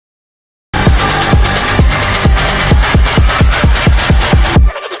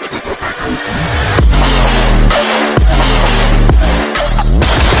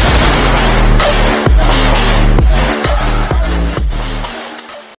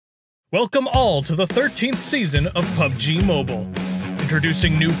Welcome all to the 13th season of PUBG Mobile,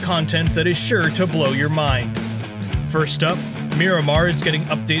 introducing new content that is sure to blow your mind. First up, Miramar is getting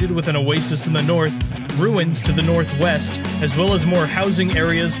updated with an oasis in the north, ruins to the northwest, as well as more housing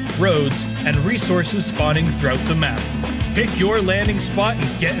areas, roads, and resources spawning throughout the map. Pick your landing spot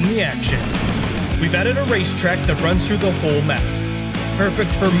and get in the action. We've added a racetrack that runs through the whole map,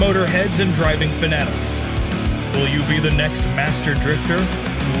 perfect for motorheads and driving fanatics. Will you be the next master drifter?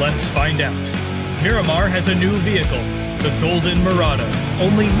 Let's find out. Miramar has a new vehicle, the Golden Murata.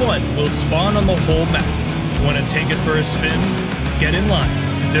 Only one will spawn on the whole map. Want to take it for a spin? Get in line.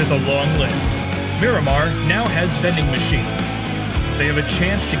 There's a long list. Miramar now has vending machines. They have a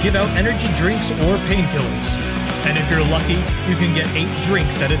chance to give out energy drinks or painkillers. And if you're lucky, you can get 8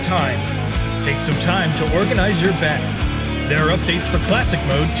 drinks at a time. Take some time to organize your bag. There are updates for Classic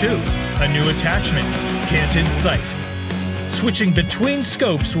Mode too. A new attachment, Can't in Sight. Switching between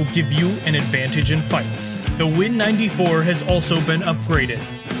scopes will give you an advantage in fights. The Win94 has also been upgraded,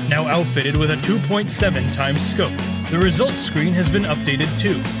 now outfitted with a 2.7 times scope. The results screen has been updated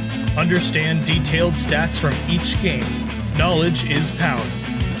too. Understand detailed stats from each game. Knowledge is power.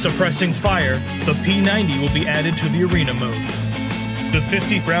 Suppressing fire, the P90 will be added to the arena mode. The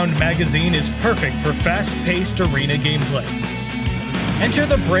 50-round magazine is perfect for fast-paced arena gameplay. Enter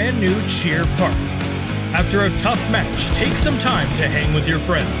the brand new Cheer Park. After a tough match, take some time to hang with your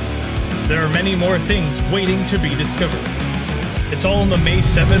friends. There are many more things waiting to be discovered. It's all in the May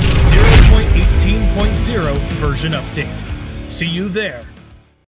 7th 0.18.0 version update. See you there.